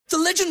The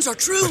legends are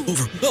true.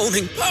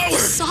 Overwhelming power!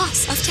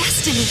 Sauce of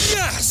destiny.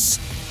 Yes!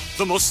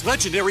 The most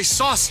legendary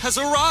sauce has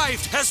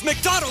arrived as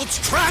McDonald's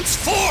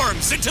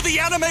transforms into the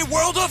anime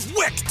world of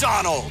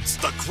WickDonald's.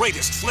 The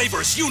greatest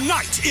flavors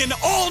unite in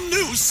all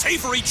new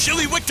savory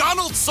chili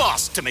McDonald's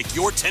sauce to make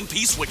your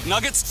 10-piece Wick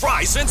Nuggets,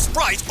 fries, and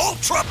Sprite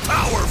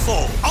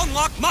ultra-powerful.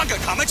 Unlock manga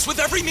comics with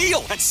every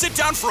meal and sit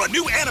down for a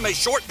new anime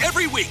short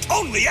every week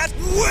only at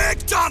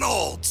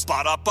WickDonald's.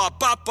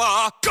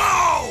 Ba-da-ba-ba-ba,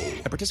 go!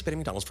 And participate in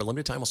McDonald's for a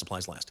limited time while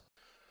supplies last.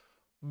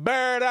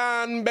 Bird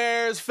on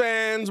Bears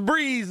fans,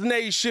 Breeze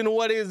Nation,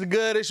 what is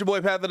good? It's your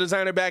boy Pat the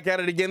Designer back at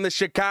it again. The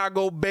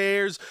Chicago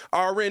Bears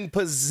are in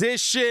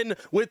position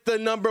with the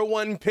number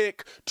 1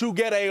 pick to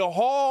get a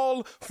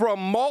haul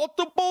from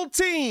multiple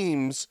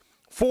teams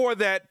for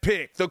that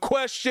pick. The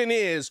question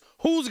is,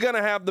 who's going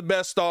to have the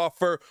best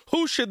offer?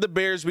 Who should the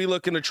Bears be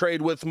looking to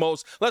trade with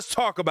most? Let's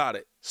talk about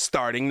it,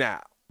 starting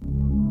now.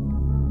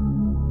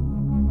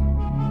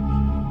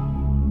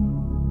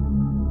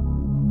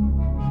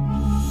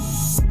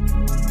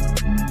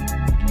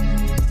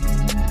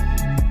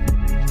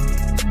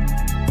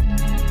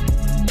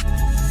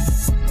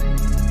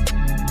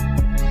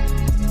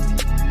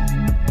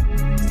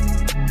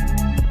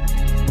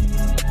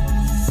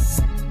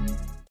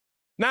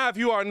 Now, if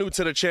you are new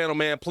to the channel,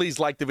 man, please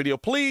like the video.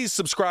 Please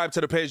subscribe to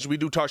the page. We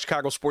do talk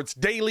Chicago sports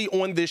daily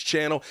on this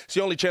channel. It's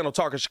the only channel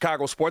talking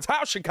Chicago sports,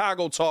 how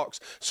Chicago talks.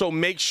 So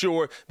make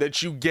sure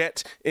that you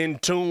get in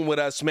tune with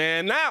us,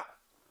 man. Now,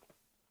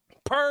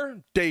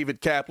 per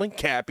David Kaplan,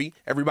 Cappy,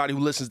 everybody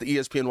who listens to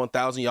ESPN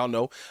 1000, y'all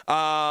know,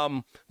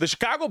 the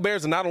Chicago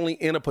Bears are not only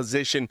in a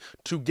position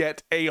to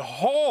get a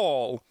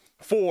haul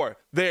for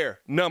their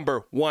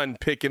number 1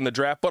 pick in the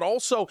draft, but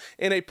also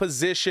in a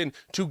position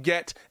to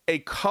get a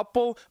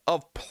couple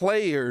of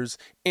players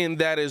in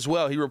that as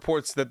well. He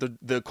reports that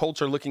the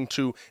Colts are looking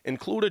to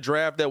include a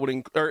draft that would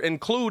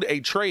include a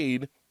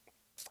trade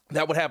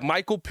that would have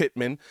Michael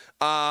Pittman,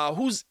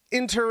 who's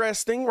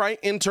interesting, right?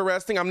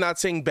 Interesting. I'm not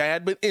saying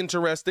bad, but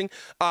interesting.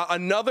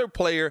 Another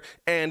player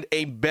and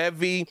a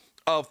bevy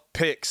of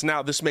picks.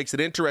 Now, this makes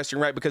it interesting,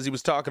 right? Because he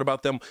was talking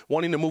about them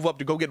wanting to move up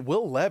to go get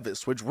Will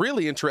Levis, which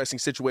really interesting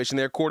situation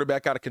there.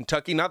 Quarterback out of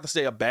Kentucky. Not to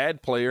say a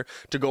bad player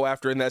to go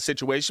after in that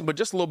situation, but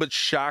just a little bit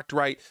shocked,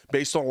 right?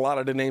 Based on a lot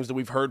of the names that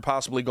we've heard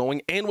possibly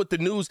going. And with the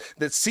news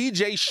that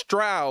CJ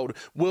Stroud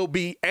will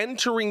be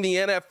entering the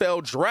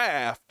NFL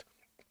draft,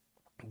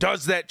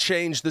 does that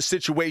change the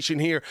situation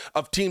here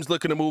of teams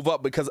looking to move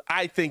up? Because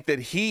I think that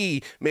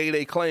he made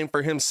a claim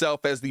for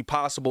himself as the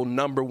possible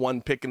number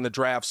 1 pick in the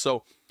draft.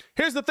 So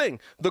here's the thing.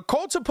 The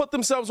Colts have put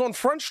themselves on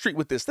Front Street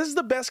with this. This is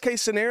the best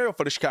case scenario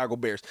for the Chicago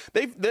Bears.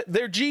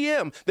 Their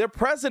GM, their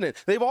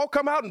president, they've all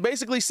come out and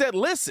basically said,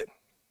 listen,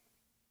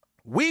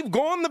 we've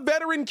gone the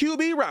veteran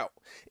QB route.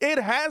 It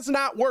has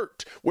not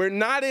worked. We're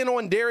not in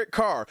on Derek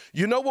Carr.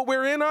 You know what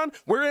we're in on?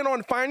 We're in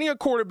on finding a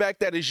quarterback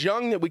that is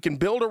young, that we can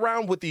build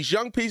around with these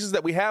young pieces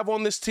that we have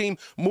on this team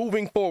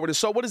moving forward. And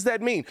so what does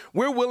that mean?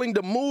 We're willing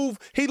to move.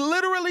 He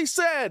literally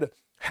said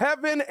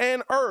heaven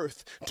and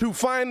earth to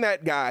find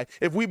that guy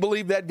if we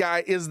believe that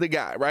guy is the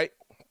guy, right?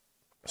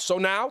 So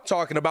now,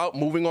 talking about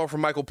moving on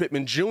from Michael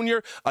Pittman Jr.,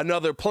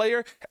 another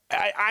player.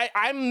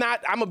 I'm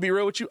going to be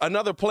real with you.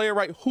 Another player,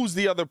 right? Who's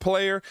the other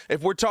player?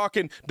 If we're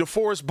talking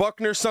DeForest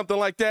Buckner, something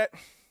like that,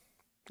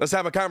 let's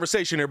have a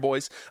conversation here,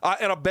 boys.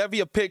 And a bevy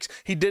of picks.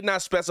 He did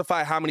not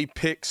specify how many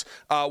picks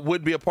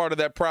would be a part of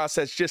that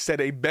process. Just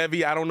said a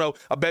bevy. I don't know.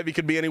 A bevy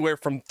could be anywhere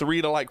from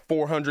 3 to like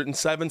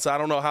 407. So I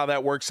don't know how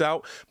that works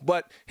out.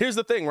 But here's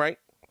the thing, right?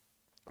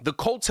 The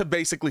Colts have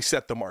basically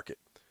set the market.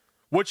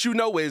 What you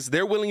know is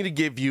they're willing to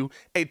give you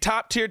a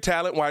top-tier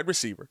talent wide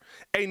receiver,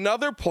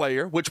 another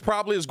player, which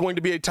probably is going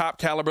to be a top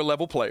caliber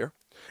level player,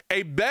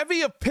 a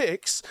bevy of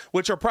picks,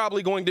 which are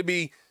probably going to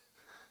be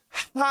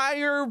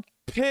higher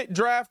pick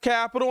draft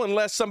capital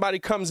unless somebody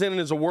comes in and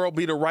is a world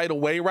beater right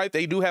away, right?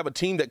 They do have a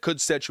team that could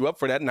set you up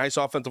for that. Nice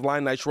offensive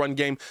line, nice run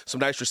game,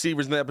 some nice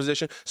receivers in that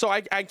position. So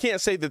I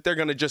can't say that they're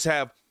going to just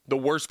have the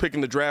worst pick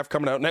in the draft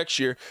coming out next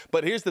year.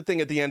 But here's the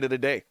thing at the end of the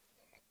day.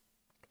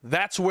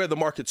 That's where the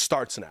market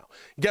starts now.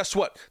 Guess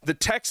what? The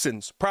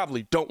Texans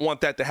probably don't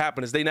want that to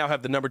happen as they now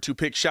have the number 2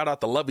 pick. Shout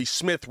out to Lovie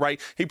Smith,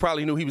 right? He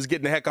probably knew he was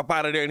getting the heck up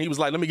out of there, and he was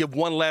like, let me give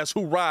one last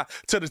hoorah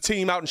to the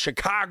team out in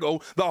Chicago,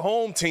 the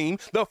home team,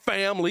 the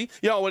family.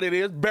 You know what it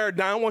is. Bear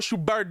down. Once you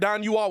bear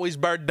down, you always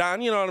bear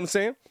down. You know what I'm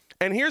saying?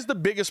 And here's the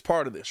biggest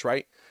part of this,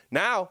 right?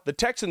 Now, the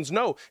Texans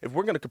know if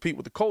we're going to compete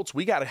with the Colts,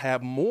 we got to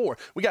have more.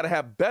 We got to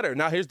have better.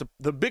 Now, here's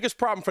the biggest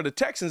problem for the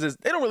Texans is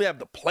they don't really have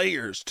the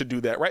players to do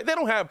that, right? They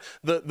don't have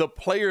the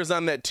players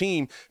on that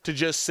team to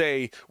just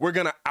say, we're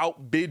going to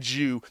outbid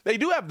you. They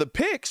do have the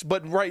picks,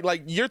 but, right,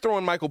 like you're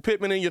throwing Michael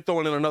Pittman in, you're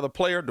throwing in another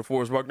player,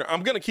 DeForest Buckner.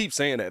 I'm going to keep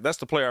saying that. That's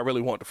the player I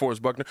really want,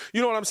 DeForest Buckner.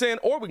 You know what I'm saying?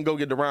 Or we can go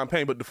get DeRon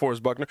Payne, but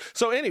DeForest Buckner.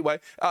 So, anyway,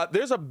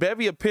 there's a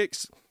bevy of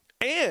picks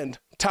and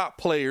top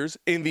players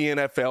in the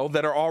NFL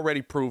that are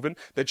already proven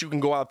that you can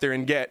go out there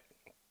and get.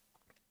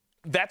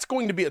 That's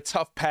going to be a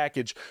tough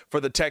package for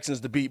the Texans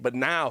to beat. But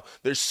now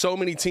there's so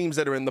many teams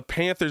that are in. The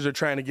Panthers are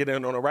trying to get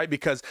in on it, right?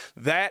 Because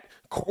that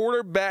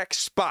quarterback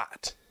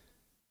spot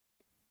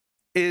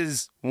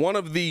is one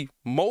of the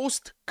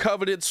most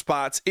coveted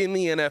spots in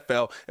the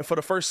NFL. And for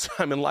the first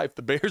time in life,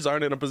 the Bears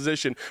aren't in a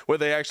position where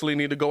they actually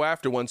need to go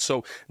after one.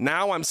 So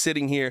now I'm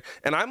sitting here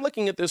and I'm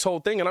looking at this whole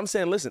thing and I'm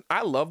saying, listen,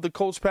 I love the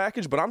Colts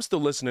package, but I'm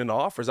still listening to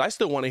offers. I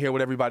still want to hear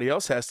what everybody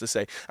else has to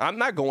say. I'm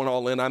not going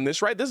all in on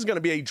this, right? This is going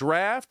to be a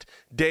draft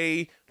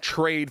day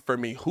trade for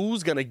me.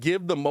 Who's going to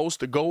give the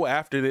most to go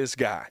after this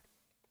guy?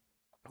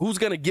 Who's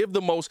going to give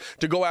the most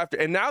to go after?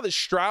 And now that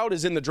Stroud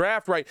is in the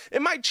draft, right,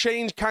 it might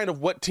change kind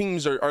of what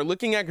teams are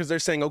looking at because they're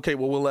saying, okay,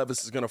 well, Will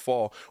Levis is going to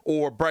fall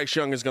or Bryce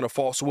Young is going to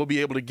fall. So we'll be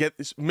able to get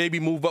this,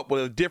 maybe move up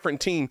with a different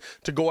team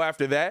to go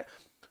after that.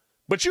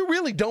 But you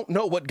really don't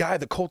know what guy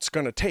the Colts are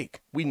going to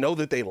take. We know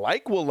that they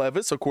like Will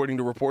Levis, according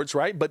to reports,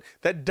 right? But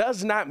that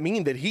does not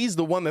mean that he's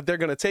the one that they're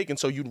going to take. And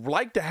so you'd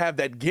like to have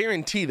that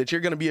guarantee that you're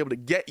going to be able to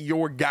get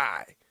your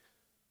guy.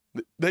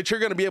 That you're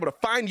going to be able to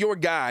find your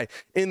guy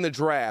in the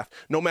draft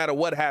no matter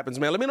what happens,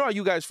 man. Let me know how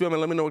you guys feel,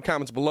 man. Let me know in the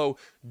comments below.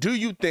 Do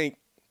you think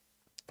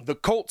the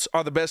Colts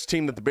are the best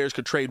team that the Bears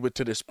could trade with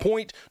to this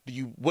point?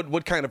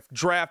 What kind of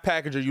draft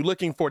package are you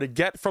looking for to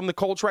get from the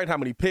Colts, right? How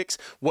many picks?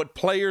 What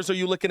players are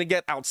you looking to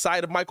get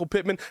outside of Michael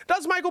Pittman?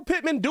 Does Michael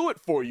Pittman do it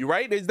for you,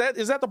 right? Is that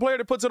the player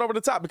that puts it over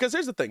the top? Because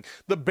here's the thing.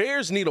 The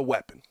Bears need a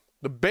weapon.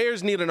 The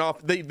Bears need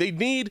they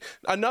need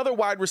another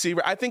wide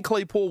receiver. I think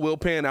Claypool will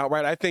pan out,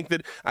 right? I think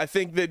that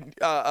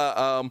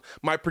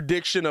my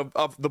prediction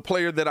of the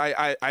player that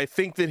I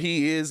think that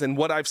he is and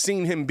what I've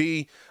seen him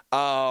be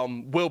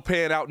will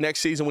pan out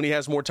next season when he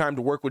has more time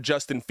to work with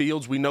Justin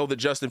Fields. We know that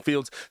Justin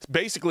Fields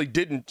basically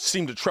didn't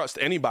seem to trust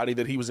anybody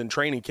that he was in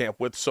training camp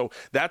with, so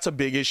that's a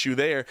big issue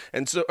there.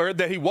 And so, or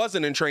that he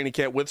wasn't in training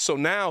camp with. So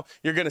now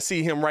you're going to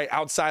see him right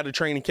outside of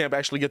training camp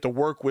actually get to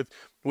work with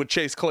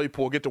Chase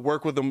Claypool, get to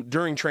work with him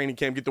during training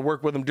camp, get to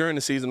work with him during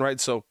the season, right?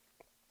 So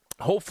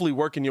hopefully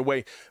working your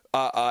way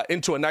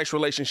into a nice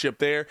relationship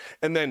there.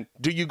 And then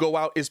do you go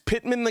out? Is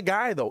Pittman the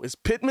guy, though? Is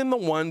Pittman the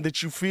one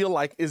that you feel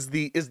like is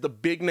the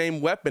big name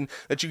weapon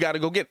that you got to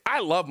go get? I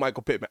love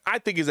Michael Pittman. I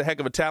think he's a heck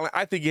of a talent.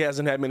 I think he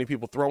hasn't had many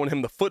people throwing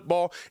him the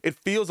football. It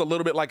feels a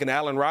little bit like an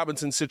Allen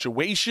Robinson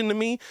situation to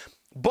me.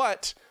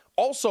 But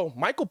also,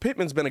 Michael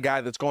Pittman's been a guy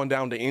that's gone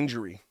down to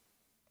injury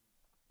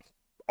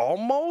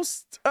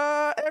almost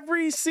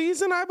every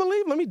season, I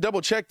believe. Let me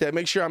double check that,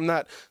 make sure I'm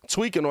not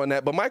tweaking on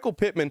that. But Michael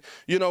Pittman,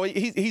 you know,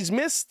 he's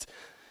missed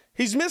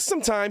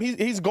some time.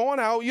 He's gone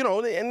out, you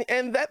know,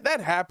 and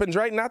that happens,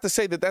 right? Not to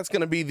say that that's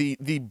going to be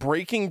the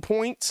breaking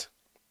point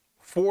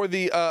for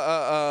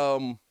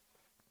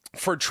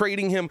for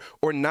trading him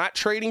or not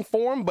trading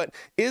for him, but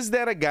is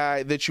that a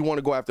guy that you want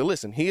to go after?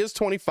 Listen, he is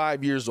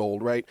 25 years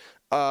old, right?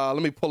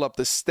 Let me pull up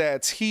the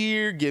stats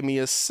here. Give me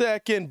a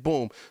second.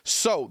 Boom.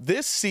 So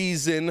this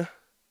season,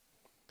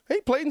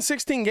 he played in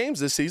 16 games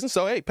this season.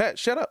 So, hey, Pat,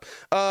 shut up.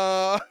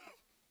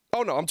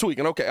 Oh, no, I'm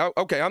tweaking.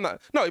 Okay, I'm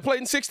not. No, he played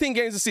in 16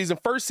 games this season.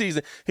 First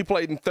season, he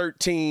played in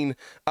 13.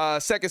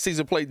 Second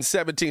season, played in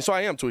 17. So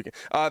I am tweaking.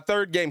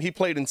 Third game, he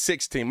played in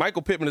 16.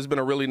 Michael Pittman has been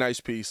a really nice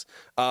piece.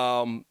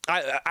 I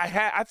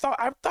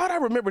thought I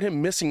remembered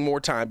him missing more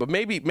time, but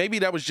maybe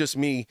that was just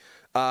me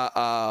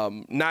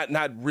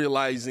not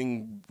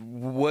realizing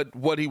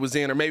what he was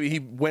in, or maybe he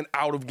went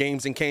out of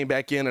games and came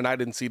back in, and I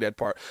didn't see that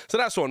part. So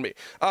that's on me.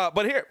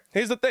 But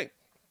here's the thing.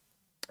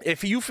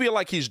 If you feel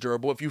like he's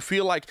durable, if you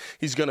feel like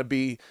he's going to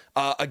be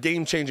a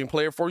game-changing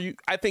player for you,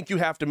 I think you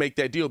have to make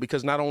that deal,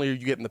 because not only are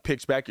you getting the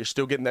picks back, you're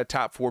still getting that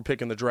top 4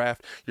 pick in the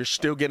draft. You're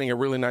still getting a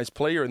really nice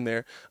player in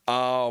there.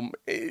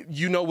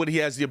 You know what he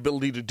has the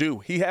ability to do.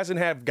 He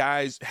hasn't had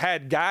guys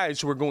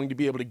who are going to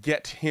be able to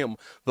get him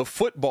the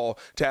football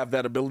to have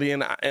that ability.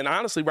 And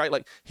honestly, right,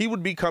 like he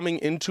would be coming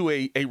into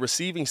a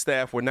receiving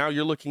staff where now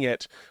you're looking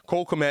at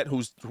Cole Kmet,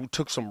 who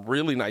took some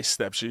really nice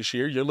steps this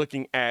year. You're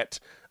looking at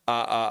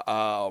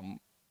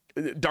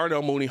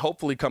Darnell Mooney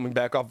hopefully coming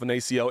back off an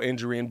ACL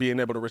injury and being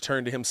able to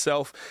return to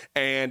himself,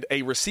 and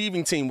a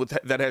receiving team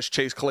that has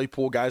Chase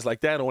Claypool, guys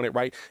like that on it,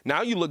 right?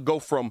 Now you go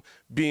from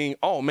being,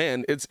 oh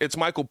man, it's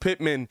Michael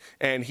Pittman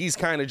and he's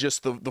kind of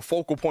just the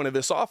focal point of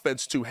this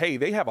offense, to, hey,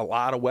 they have a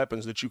lot of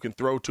weapons that you can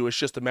throw to. It's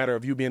just a matter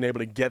of you being able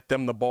to get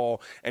them the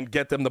ball and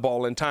get them the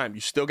ball in time.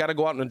 You still got to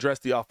go out and address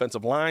the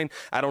offensive line.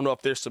 I don't know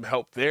if there's some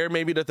help there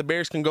maybe that the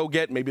Bears can go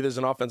get. Maybe there's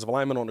an offensive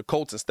lineman on the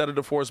Colts instead of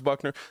DeForest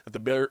Buckner that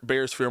the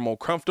Bears feel more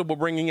comfortable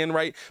bringing in,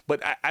 right?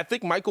 But I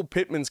think Michael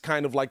Pittman's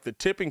kind of like the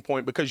tipping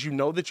point, because you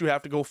know that you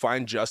have to go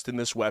find Justin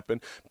this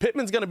weapon.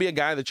 Pittman's going to be a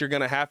guy that you're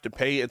going to have to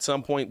pay at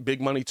some point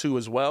big money to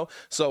as well.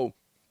 So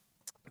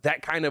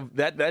that kind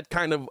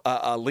of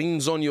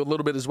leans on you a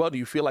little bit as well. Do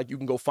you feel like you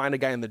can go find a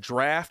guy in the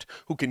draft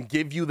who can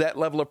give you that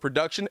level of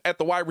production? At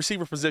the wide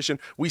receiver position,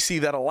 we see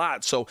that a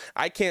lot. So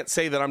I can't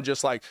say that I'm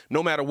just like,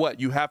 no matter what,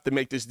 you have to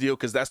make this deal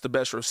because that's the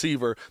best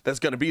receiver that's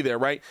going to be there,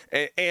 right?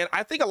 And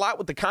I think a lot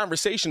with the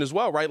conversation as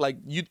well, right? Like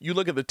you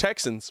look at the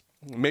Texans,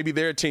 maybe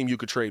they're a team you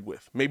could trade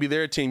with. Maybe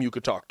they're a team you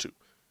could talk to.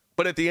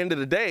 But at the end of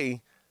the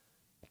day,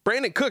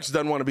 Brandon Cooks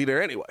doesn't want to be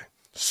there anyway.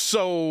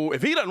 So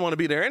if he doesn't want to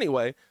be there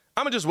anyway,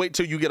 I'm going to just wait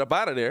till you get up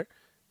out of there,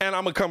 and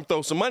I'm going to come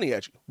throw some money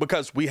at you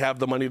because we have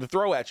the money to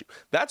throw at you.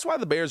 That's why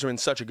the Bears are in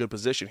such a good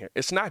position here.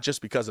 It's not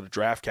just because of the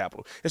draft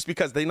capital. It's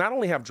because they not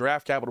only have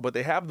draft capital, but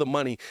they have the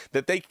money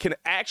that they can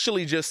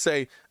actually just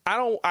say,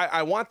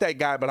 I want that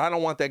guy, but I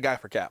don't want that guy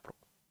for capital.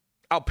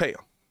 I'll pay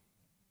him.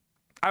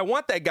 I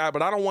want that guy,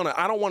 but I don't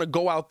want to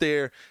go out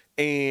there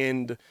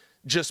and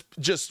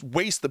just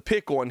waste the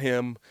pick on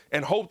him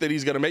and hope that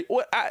he's going to make.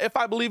 If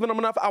I believe in him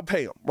enough, I'll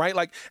pay him,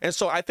 right? And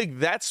so I think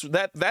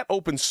that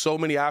opens so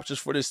many options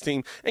for this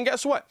team. And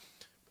guess what?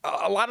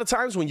 A lot of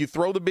times when you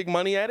throw the big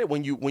money at it,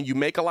 when you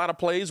make a lot of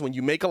plays, when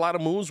you make a lot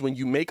of moves, when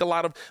you make a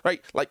lot of,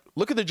 right? Like,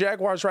 look at the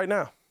Jaguars right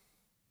now.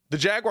 The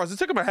Jaguars, it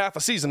took them a half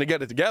a season to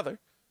get it together.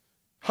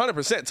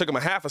 100% took them a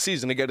half a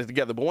season to get it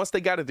together. But once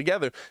they got it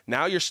together,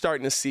 now you're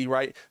starting to see,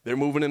 right, they're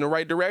moving in the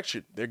right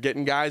direction. They're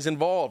getting guys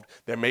involved.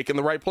 They're making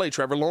the right play.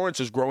 Trevor Lawrence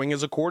is growing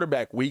as a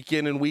quarterback week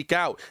in and week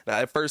out. Now,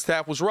 that first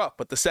half was rough,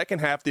 but the second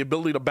half, the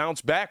ability to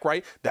bounce back,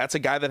 right, that's a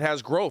guy that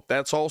has growth.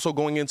 That's also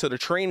going into the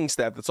training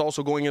staff. That's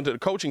also going into the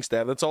coaching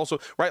staff. That's also,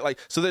 right,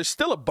 so there's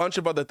still a bunch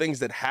of other things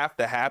that have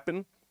to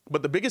happen.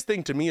 But the biggest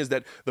thing to me is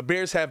that the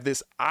Bears have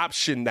this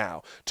option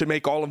now to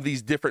make all of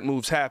these different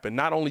moves happen,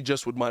 not only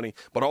just with money,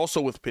 but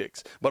also with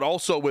picks, but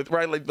also with,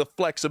 right, like the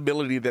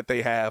flexibility that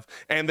they have.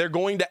 And they're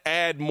going to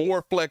add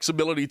more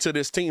flexibility to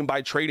this team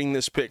by trading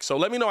this pick. So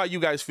let me know how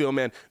you guys feel,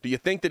 man. Do you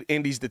think that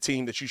Indy's the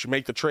team that you should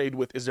make the trade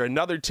with? Is there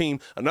another team,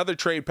 another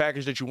trade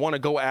package that you want to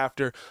go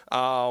after?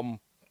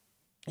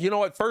 You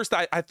know, at first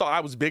I thought I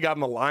was big on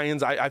the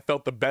Lions. I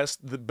felt the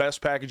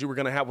best package you were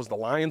going to have was the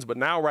Lions. But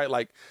now, right,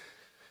 like,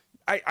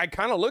 I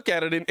kind of look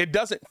at it and it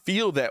doesn't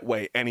feel that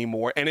way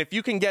anymore. And if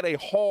you can get a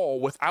haul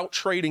without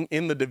trading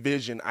in the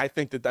division, I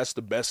think that that's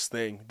the best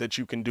thing that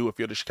you can do if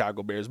you're the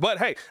Chicago Bears. But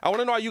hey, I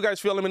want to know how you guys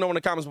feel. Let me know in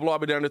the comments below. I'll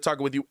be down there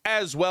talking with you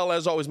as well.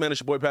 As always, man,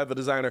 it's your boy Pat the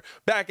Designer,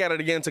 back at it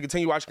again to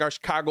continue watching our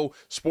Chicago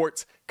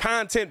sports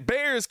content,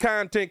 Bears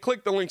content.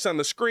 Click the links on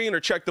the screen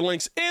or check the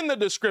links in the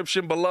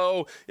description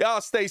below.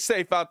 Y'all stay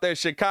safe out there,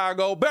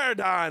 Chicago. Bear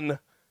Don.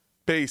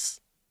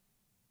 Peace.